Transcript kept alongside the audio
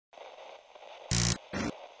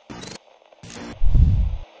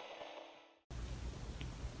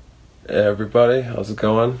Hey everybody, how's it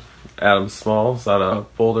going? Adam Smalls out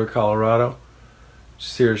of Boulder, Colorado.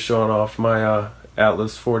 Just here showing off my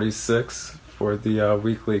Atlas 46 for the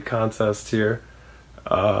weekly contest here.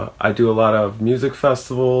 I do a lot of music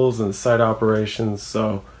festivals and site operations,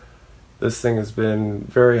 so this thing has been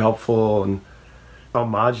very helpful, and how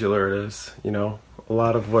modular it is. You know, a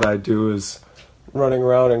lot of what I do is running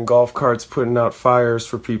around in golf carts putting out fires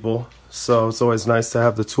for people, so it's always nice to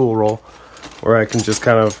have the tool roll where I can just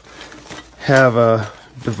kind of have a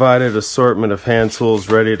divided assortment of hand tools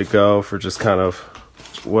ready to go for just kind of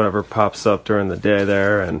whatever pops up during the day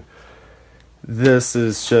there. And this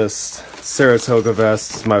is just Saratoga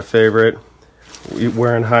Vest is my favorite.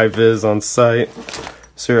 Wearing Hi-Viz on site,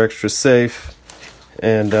 so you're extra safe.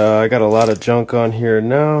 And I got a lot of junk on here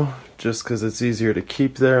now just because it's easier to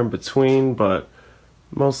keep there in between, but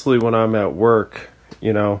mostly when I'm at work,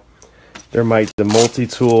 you know, there might be a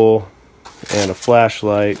multi-tool and a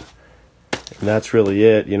flashlight, and that's really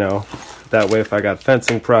it, you know. That way if I got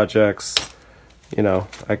fencing projects, you know,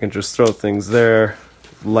 I can just throw things there.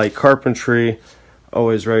 Light carpentry,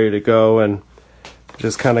 always ready to go, and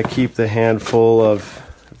just kind of keep the handful of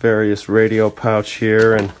various radio pouch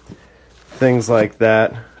here and things like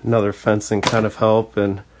that. Another fencing kind of help,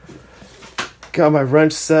 and got my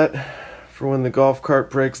wrench set for when the golf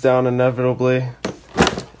cart breaks down inevitably.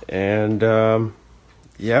 And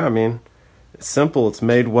yeah, I mean, it's simple, it's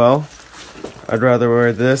made well. I'd rather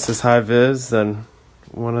wear this as Hi-Viz than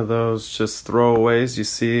one of those just throwaways you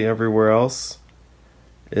see everywhere else.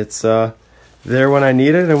 It's there when I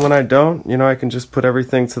need it, and when I don't, you know, I can just put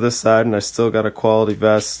everything to the side and I still got a quality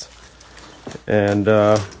vest and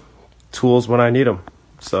tools when I need them.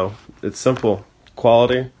 So it's simple,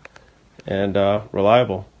 quality, and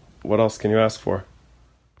reliable. What else can you ask for?